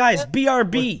 level 8 guys, enchant?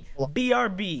 BRB,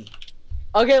 BRB.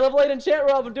 Okay, level 8 enchant,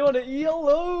 Rob. I'm doing it.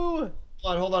 Yellow.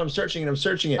 Hold on. I'm searching it. I'm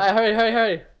searching it. All right,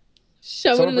 hurry.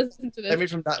 Shut up Someone and listen to Save me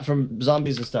this. from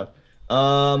zombies and stuff.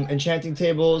 Enchanting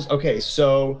tables. Okay,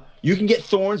 so you can get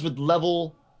thorns with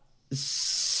level with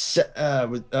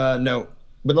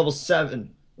level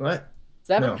 7, right?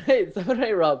 7 No. or 8, 7 or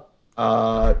 8, Rob.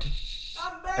 I'm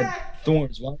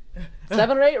thorns. What?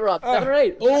 7 or 8, Rob. 7 or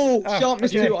 8. Oh,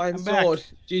 sharpness okay, 2 iron I'm back. sword.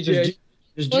 GG.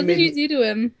 Just What did you do to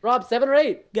him? Rob, 7 or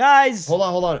 8. Guys, Hold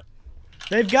on.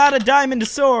 they've got a diamond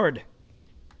sword.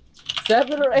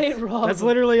 7 or 8, Rob. That's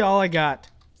literally all I got.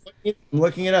 I'm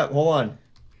looking it up. Hold on.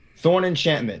 Thorn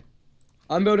enchantment.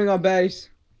 I'm building our base.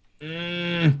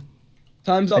 I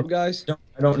Time's up, guys.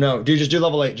 don't know. Dude, just do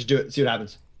level 8. Just do it. See what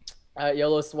happens. All right,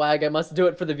 YOLO swag. I must do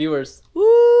it for the viewers. Woo!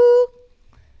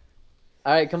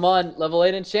 All right, come on. Level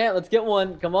 8 enchant. Let's get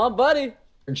one. Come on, buddy.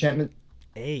 Enchantment.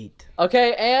 8.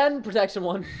 Okay, and protection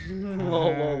 1.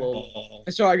 Lol.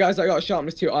 It's alright, guys. I got a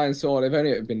sharpness 2 iron sword. If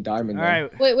only it had been diamond. All then.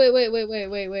 right,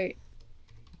 Wait.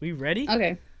 we ready?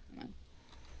 Okay.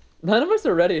 None of us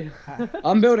are ready.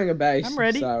 I'm building a base. I'm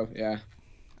ready. So yeah.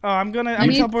 Oh, I'm gonna I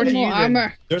need teleport some to you more then.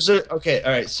 armor. There's a okay.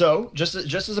 All right. So just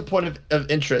as a point of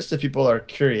interest, if people are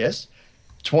curious,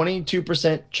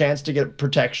 22% chance to get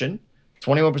protection,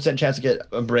 21% chance to get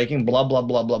a breaking, blah blah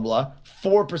blah blah blah,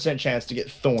 4% chance to get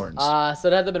thorns. So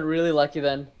I'd have to been really lucky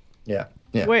then. Yeah.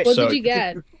 Wait, What So did you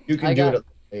get? You can I do got- it.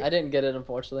 I didn't get it,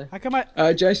 unfortunately. how come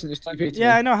I? Jason, just TP to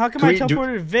Yeah, me. I know. How come Can I we do-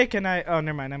 teleported Vic and I? Oh,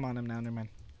 never mind. I'm on him now. Never mind.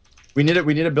 We need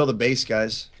to build a base,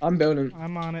 guys. I'm building.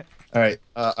 I'm on it. All right.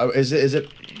 Is it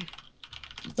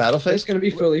battle It's phase? gonna be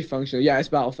fully functional. Yeah, it's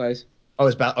battle phase. Oh,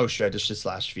 it's battle. Oh shit! I just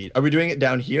slash feed. Are we doing it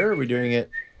down here? Or are we doing it?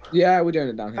 Yeah, we're doing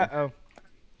it down Uh here. oh.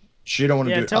 Sure, you don't want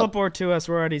to Yeah, do it. teleport to us.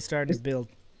 We're already starting to build.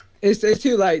 It's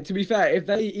too late. To be fair,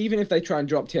 even if they try and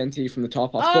drop TNT from the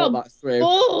top, I've Oh, thought that through.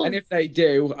 balls. And if they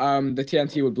do, the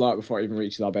TNT would blow up before it even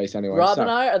reaches our base anyway. Rob so. and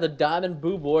I are the Diamond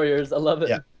Boob Warriors. I love it.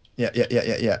 Yeah.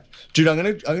 Yeah. Dude, I'm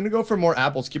gonna go for more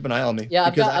apples. Keep an eye on me. Yeah,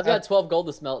 because I've got 12 gold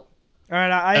to smelt. All right,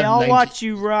 have I'll 19. watch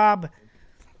you, Rob.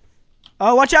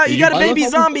 Oh, watch out! You got a I love baby how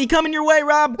we- zombie coming your way,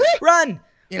 Rob. Run!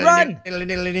 Run!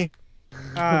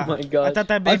 Oh my God. I thought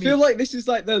that I baby. feel like this is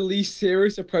like the least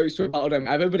serious approach to a BattleDome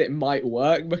ever, but it might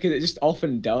work because it just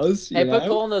often does. Hey, You know? put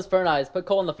coal in those fern eyes. Put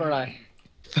coal in the fern eye.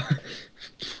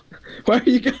 Where are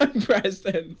you going,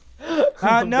 Preston?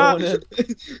 I'm no. going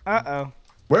in. Uh-oh.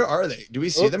 Where are they? Do we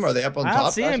see them? Are they up on I top?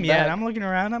 don't see him That's yet. bad. I'm looking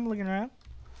around.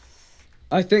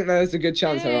 I think there's a good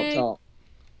chance they're Hey. up top.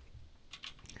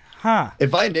 Huh.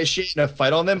 If I initiate a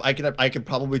fight on them, I could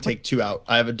probably take 2 out.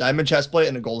 I have a diamond chest plate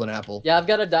and a golden apple. Yeah, I've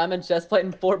got a diamond chest plate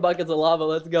and 4 buckets of lava.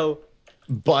 Let's go.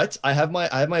 But I have my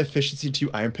efficiency 2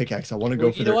 iron pickaxe. I want to go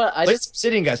Well, for you know what? Place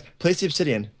obsidian, guys. Place the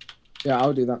obsidian. Yeah,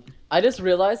 I'll do that. I just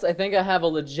realized I think I have a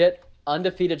legit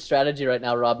undefeated strategy right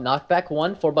now, Rob. Knockback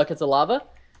 1, 4 buckets of lava.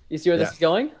 You see where this Yeah. is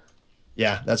going?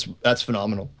 Yeah, that's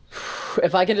phenomenal.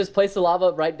 If I can just place the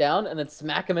lava right down and then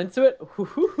smack him into it.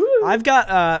 I've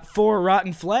got 4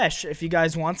 rotten flesh. If you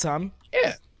guys want some.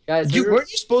 Yeah. Guys, Weren't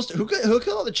you supposed to? Who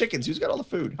killed all the chickens? Who's got all the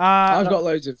food? I've got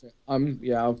loads of it.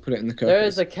 Yeah, I'll put it in the there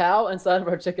cookers. is a cow inside of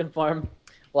our chicken farm. You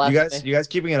Blasphemy. guys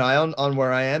keeping an eye on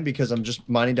where I am because I'm just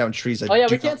mining down trees. Oh yeah,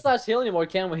 we can't slash heal anymore,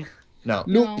 can we? No.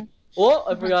 No. Oh, I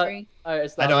Not forgot. three. All right, I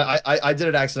stop. know. I did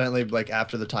it accidentally, like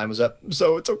after the time was up,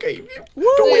 so it's okay.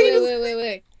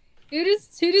 Wait.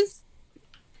 Who just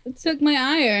took my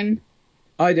iron?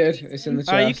 I did. It's in the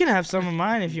chest. You can have some of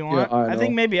mine if you Yeah, want. I I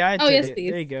think know. maybe I Oh, took yes, it.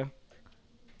 please. There you go.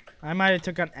 I might have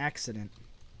took on accident.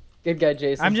 Good guy,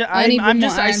 Jason. I need one more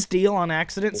I iron. steal on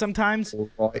accident sometimes.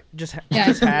 Right. Yeah.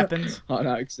 Just happens. On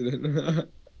accident.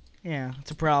 Yeah,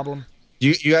 it's a problem.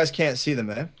 You guys can't see them,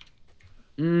 eh?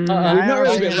 We've I not don't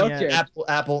really see been it looking. yet.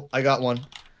 Apple. I got one.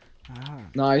 Ah.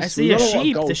 Nice. I see We've a got lot of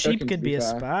sheep. gold The sheep cooking, could to be a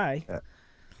fair. spy.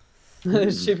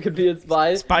 Sheep could be a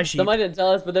spy. Spy sheep. Somebody didn't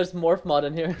tell us, but there's morph mod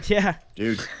in here. Yeah.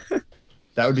 Dude,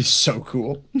 that would be so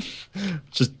cool.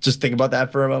 just think about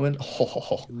that for a moment.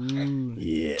 Oh, Ooh.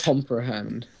 yeah.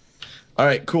 Comprehend. All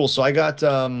right, cool. So I got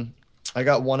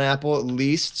one apple at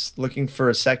least. Looking for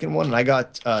a second one, and I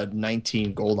got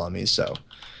 19 gold on me, so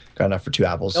got enough for 2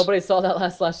 apples. Nobody saw that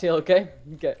last slash heal, okay?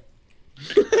 Okay.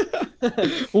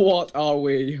 What are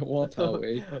we? What are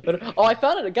we? Oh, I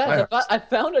found it, guys. Fire. I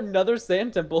found another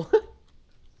sand temple.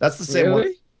 That's the same one.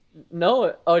 Really?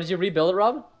 No. Oh, did you rebuild it,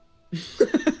 Rob?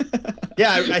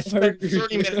 Yeah, I spent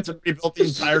 30 minutes to rebuild the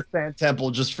entire sand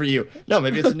temple just for you. No,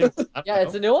 maybe it's a new one. I don't Yeah, know.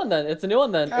 it's a new one then. It's a new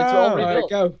one then. It's Oh. all Alright, rebuilt.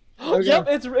 go. Okay. Yep,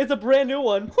 it's a brand new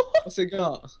one. What's it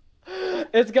got?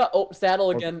 It's got saddle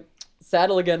again.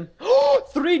 Saddle again.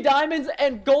 3 diamonds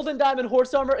and golden diamond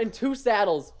horse armor and 2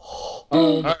 saddles.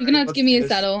 Oh, You're gonna have to give me a Let's-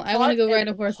 saddle. I want to go Hot ride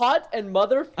a and- horse. Hot and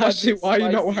mother. actually, why are you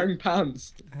not spicy. wearing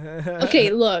pants? Okay,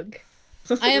 look.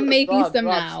 I am making Rob, some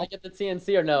Rob, now. Should I get the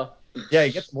TNC or no? Yeah,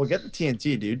 we'll get the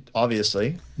TNT, dude.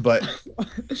 Obviously, but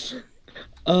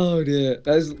Oh dear,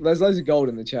 there's loads of gold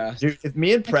in the chest. dude, if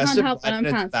me and I can't Preston help when ride I'm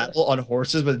in a pants. battle on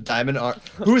horses with diamond armor,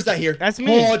 who is that here? That's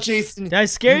me. Oh, Jason! Did I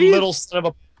scare you? Little son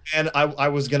of a man! I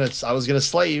was gonna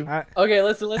slay you. Okay,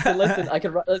 listen. I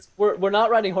can. We're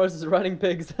not riding horses. We're riding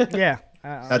pigs. Yeah.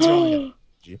 That's wrong.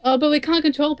 Oh, but we can't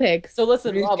control pigs. So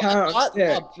listen, These Rob, carrots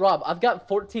stick. Rob, I've got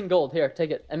 14 gold. Here, take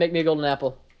it and make me a golden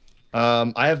apple.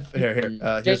 I have here.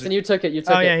 Here's Jason, you took it. You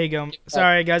took Oh it. yeah, here you go.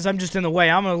 Sorry guys, I'm just in the way.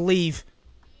 I'm gonna leave.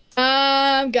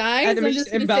 Guys, I'm Enemies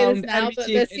just gonna say inbound, this now, enemy but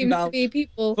team there seems to inbound. be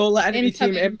people. Full enemy team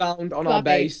incoming inbound on to our our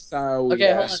base. base. So Okay,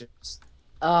 yeah. hold on.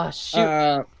 Ah,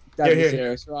 shoot. That'd be Here.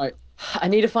 serious, right? I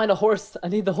need to find a horse. I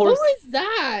need the What horse. was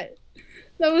that?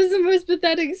 That was the most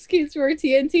pathetic excuse for a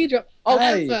TNT drop. Oh,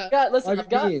 Hey. ever. listen, Why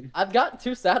be mean? I've got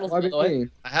 2 saddles, Why by be the way.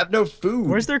 mean? I have no food.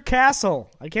 Where's their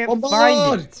castle? I can't Bombard!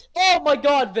 find it. Oh my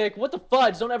God, Vic! What the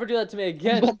fudge? Don't ever do that to me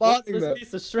again. What's Bombarding this them.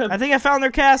 piece of shrimp? I think I found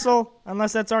their castle.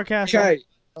 Unless that's our castle. Okay,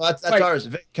 Oh, that's Wait. ours.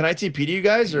 Vic, can I TP to you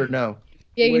guys or no?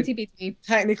 Yeah, you Wait. can TP to me.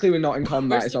 technically we're not in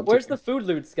combat. It's up Where's to the food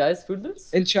loots, guys? Food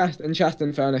loots? in chest,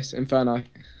 Inferno.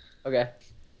 Okay.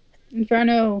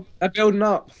 Inferno. They're building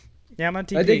up. Yeah, I'm on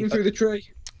They're digging TP. through the tree.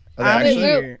 Oh, I'm they're Wait,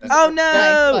 here. wait. Oh no!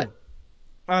 Guys, what?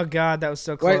 Oh god, that was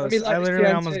so Wait, close. let me light I this literally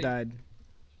TNT. almost died.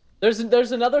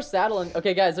 There's another saddle in.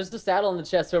 Okay, guys, there's the saddle in the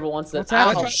chest. Whoever wants it. What's that?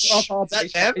 I Oh, tried to drop our that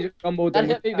base, them? they just rumbled That in.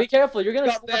 hit me. Be careful. You're gonna.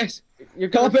 Got this. You're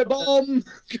gonna. Carpet bomb.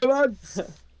 Come on.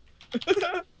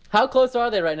 How close are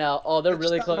they right now? Oh, they're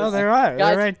really close. Oh, they're right.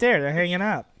 Guys- They're right there. They're hanging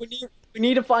out. We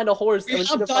need to find a horse. We and we need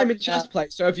have to find- diamond chest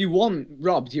plate, so if you want,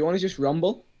 Rob, do you want to just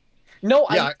rumble? No,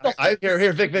 Yeah, I.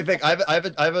 here, Vic. I have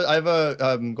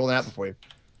a golden apple for you.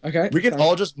 Okay. We can fine.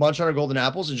 all just munch on our golden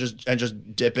apples and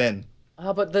just dip in.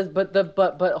 Oh,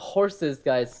 but horses,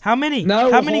 guys. How many?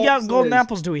 No How many golden horses.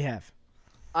 apples do we have?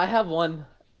 I have one.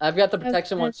 I've got the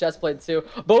protection Okay. one chest plate too.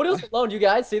 Bodil's alone. You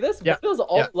guys see this? Yeah, Bodil's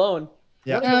all yeah. alone.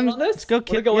 Yeah. Wanna go on this? Let's go Wanna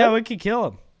kill. go Yeah, in? we could kill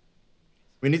him.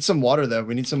 We need some water though.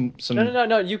 We need some.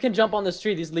 No. You can jump on this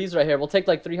tree. These leaves right here. We'll take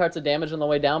like 3 hearts of damage on the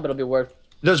way down, but it'll be worth.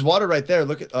 There's water right there.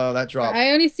 Look at that drop.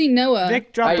 I only see Noah.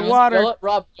 Vic, drop Alright, the let's water. fill it.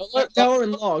 Rob, fill it. Noah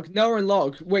and Log. Noah and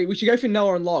Log. Wait, we should go for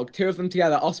Noah and Log. 2 of them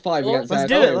together. Us 5 Let's against Let's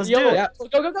their do it. two. Let's do it. Yeah.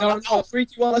 Go. Noah and Log. 3,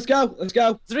 2, 1. Let's go. Let's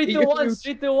go. 3, Eat 2, your 1. food.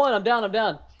 3, 2, 1. I'm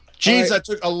down. Jeez, Alright. I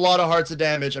took a lot of hearts of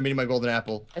damage. I'm eating my golden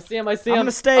apple. I see him. I see I'm him.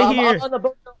 gonna stay here. I'm on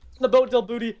the boat, Dill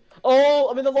Booty. Oh,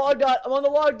 I'm in the log dot. I'm on the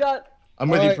log dot. I'm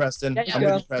with you, Alright. Preston. Yeah, I'm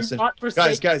yeah. with you, Preston. Do not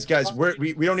forsake- Guys,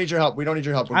 we don't need your help. We don't need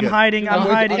your help. We're I'm good. hiding. I'm I'm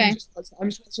hiding. Okay. I'm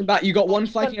just watching back. You got one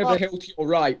flanking over the hill to your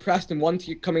right. Preston, one to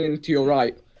you, coming in to your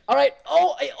right. All right.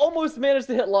 Oh, I almost managed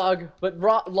to hit Log, but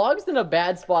Log's in a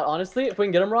bad spot, honestly. If we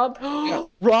can get him, Rob.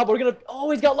 Rob, we're gonna.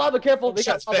 Oh, he's got lava. Careful. They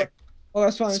got Shots lava. Vic. Oh,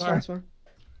 that's fine. That's Sorry. fine. That's fine.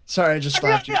 Sorry, I just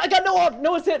slapped you. I got Noah.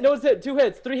 Noah's hit. 2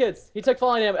 hits. 3 hits. He took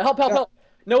falling damage. Help.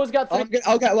 Noah's got 3.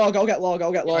 I'll get Log. I'll get Log.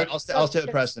 Alright, I'll stay with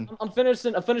Preston. I'm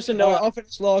finishing Alright, Noah. I'll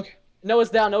finish Log. Noah's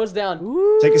down.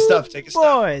 Ooh, Take his stuff. Take his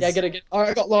stuff. boys. Yeah, get it. Alright,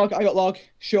 I got Log.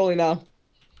 Surely now.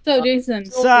 So, Jason,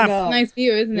 Sup? nice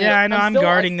view, isn't it? Yeah, I know. I'm still-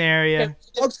 guarding the area.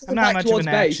 Log's I'm going not back much of towards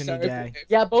an base, actiony so guy.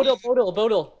 Yeah,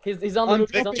 Bodil. He's on the I'm roof.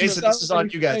 He's Vic, on the Jason, roof. this is on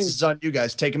you guys. This is on you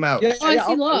guys. Take him out. Yeah, Oh, I see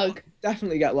I'll Log.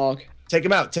 definitely get Log. Take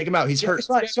him out. Take him out. He's hurt. It's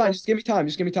fine, it's fine. Just give me time.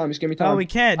 Just give me time. Just give me time. Oh, we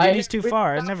can't, dude. I- He's too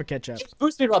far. I'd never catch up.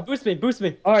 Boost me, Rob. Boost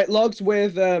me. All right, Log's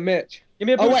with Mitch. Give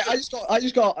me a boost. Oh wait, I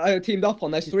just got teamed up on.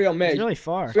 There's 3 on me. He's really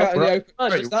far. 3 out in the Right. open. Come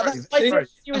on, Right, just- right, that's- right. that's-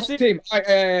 you Whole receive- team. All right,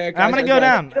 I'm guys, gonna guys, go guys.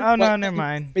 down. Oh, no, Wait, never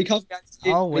mind. Because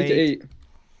we I'll need to wait. eat.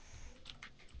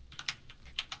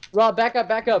 Rob, back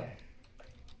up.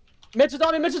 Mitch is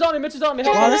on me.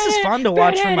 Wow, this is fun to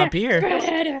watch from up here.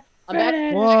 I'm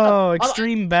back. Whoa,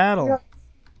 extreme battle.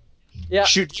 Yeah.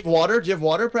 Shoot. Do you have water? Do you have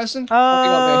water, Preston?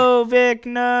 Oh, Vic,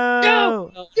 no.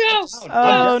 No!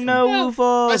 Oh, no,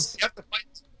 Woofles. Preston, you have to fight.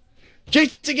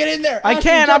 Jason, get in there. I Austin,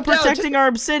 can't. I'm jump down. protecting our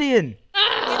obsidian.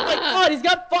 Oh my God, he's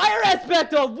got fire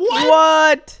aspect on. What?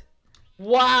 What?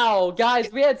 Wow, guys,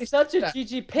 we had such a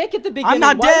GG pick at the beginning. I'm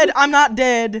not Why dead. did- I'm not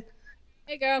dead.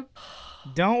 There you go.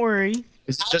 Don't worry.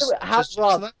 Is it just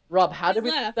Rob, how did we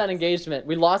lose left. that engagement?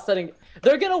 We lost that.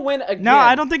 They're gonna win again. No,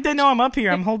 I don't think they know I'm up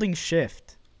here. I'm holding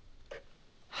shift.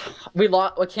 We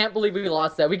lost. I can't believe we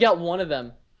lost that. We got one of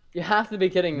them. You have to be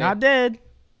kidding me. Not dead.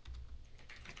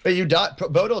 Hey, you died.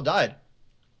 Bodil died.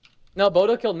 No,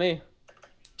 Bodo killed me.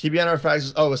 TBN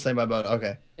frags. Oh, it was slain by Bodil.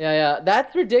 Okay. Yeah.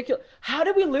 That's ridiculous. How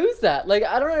did we lose that? Like,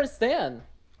 I don't understand.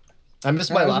 I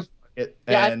missed my last bucket,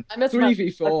 Yeah, and I missed my.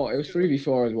 3v4. It was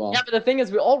 3v4 as well. Yeah, but the thing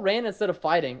is, we all ran instead of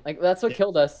fighting. Like, that's what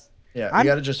killed us. yeah, I'm- we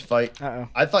gotta just fight. Uh-oh.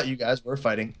 I thought you guys were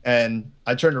fighting, and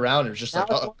I turned around and it was just Now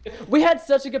like, it's- oh, We had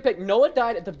such a good pick. Noah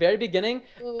died at the very beginning.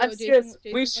 Whoa, I'm Jason, serious. Jason,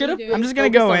 We what should are have. you doing? I'm just gonna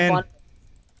go focused on in. fun-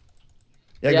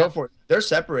 yeah, Yeah. go for it. They're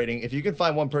separating. If you can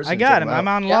find one person, I to got take him. out. I'm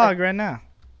on Yeah. log right now.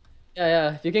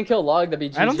 Yeah. If you can kill Log, that'd be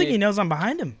GG. I don't think he knows I'm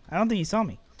behind him. I don't think he saw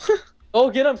me. Oh,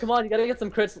 get him! Come on, you gotta get some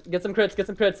crits. Get some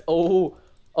crits.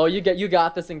 Oh, you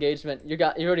got this engagement. You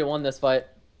already won this fight.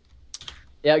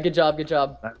 Yeah, good job.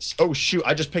 Nice. Oh shoot!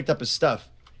 I just picked up his stuff.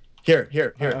 Here.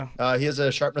 Uh-oh. He has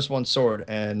a sharpness 1 sword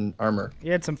and armor.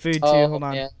 You had some food too. Oh, Hold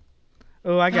on. man.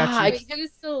 Oh, I got Ah, you. Wait,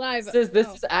 who's still alive? This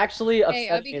Oh. is actually Hey,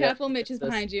 upsetting be me that- careful. Mitch is this.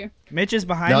 behind you. Mitch is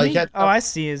behind No, you me. can't- Oh, I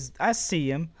see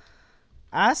him.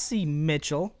 I see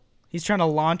Mitchell. He's trying to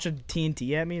launch a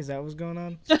TNT at me. Is that what's going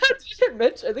on? Did you hit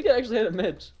Mitch? I think I actually hit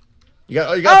Mitch. You got.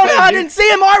 Oh, you Oh got. no! I didn't see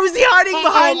him. Why was he hiding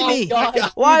behind Oh my me?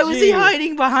 God, Why was he GG.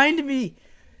 hiding behind me?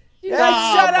 Yeah,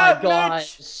 Oh shut my up,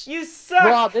 gosh. Mitch. You suck.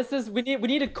 Rob, we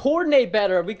need to coordinate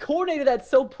better. We coordinated that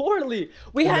so poorly.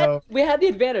 We had the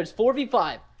advantage,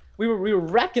 4v5. We were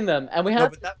wrecking them, and we No,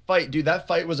 had but that fight, dude. That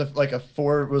fight was like a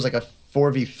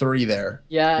 4v3 there.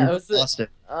 yeah. You It was. lost it.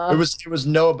 It was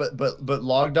Noah, but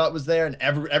Logdot was there, and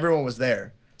everyone was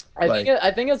there.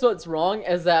 I think it's what's wrong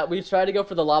is that we tried to go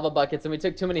for the lava buckets and we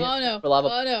took too many hits Oh no! for lava.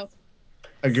 Oh no!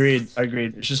 Agreed.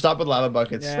 You should stop with lava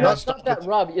buckets. Yeah. No, it's not that,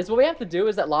 Rob. Is what we have to do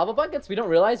is that lava buckets. We don't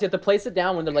realize you have to place it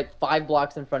down when they're like 5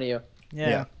 blocks in front of you.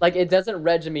 Yeah. Like it doesn't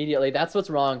reg immediately. That's what's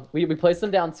wrong. We place them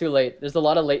down too late. There's a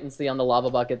lot of latency on the lava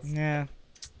buckets. Yeah.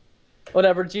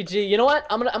 Whatever, GG. You know what?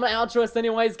 I'm gonna outro us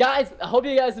anyways, guys. I hope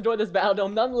you guys enjoyed this battle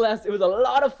dome. Nonetheless, it was a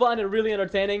lot of fun and really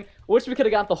entertaining. Wish we could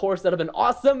have got the horse. That'd have been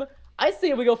awesome. I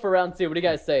say we go for round 2. What do you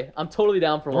guys say? I'm totally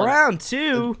down for one. Round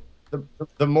 2.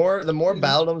 The more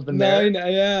battle domes, the merrier. 9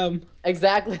 a.m.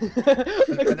 Exactly.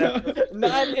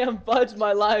 9 a.m. fudge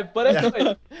my life. But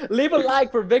anyway, leave a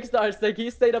like for Vicstar's sake. He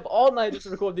stayed up all night just to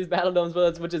record these battle domes with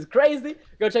us, which is crazy.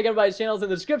 Go check everybody's channels in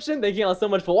the description. Thank you all so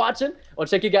much for watching. I'll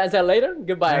check you guys out later.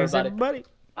 Goodbye, Thanks, everybody.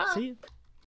 everybody. See you.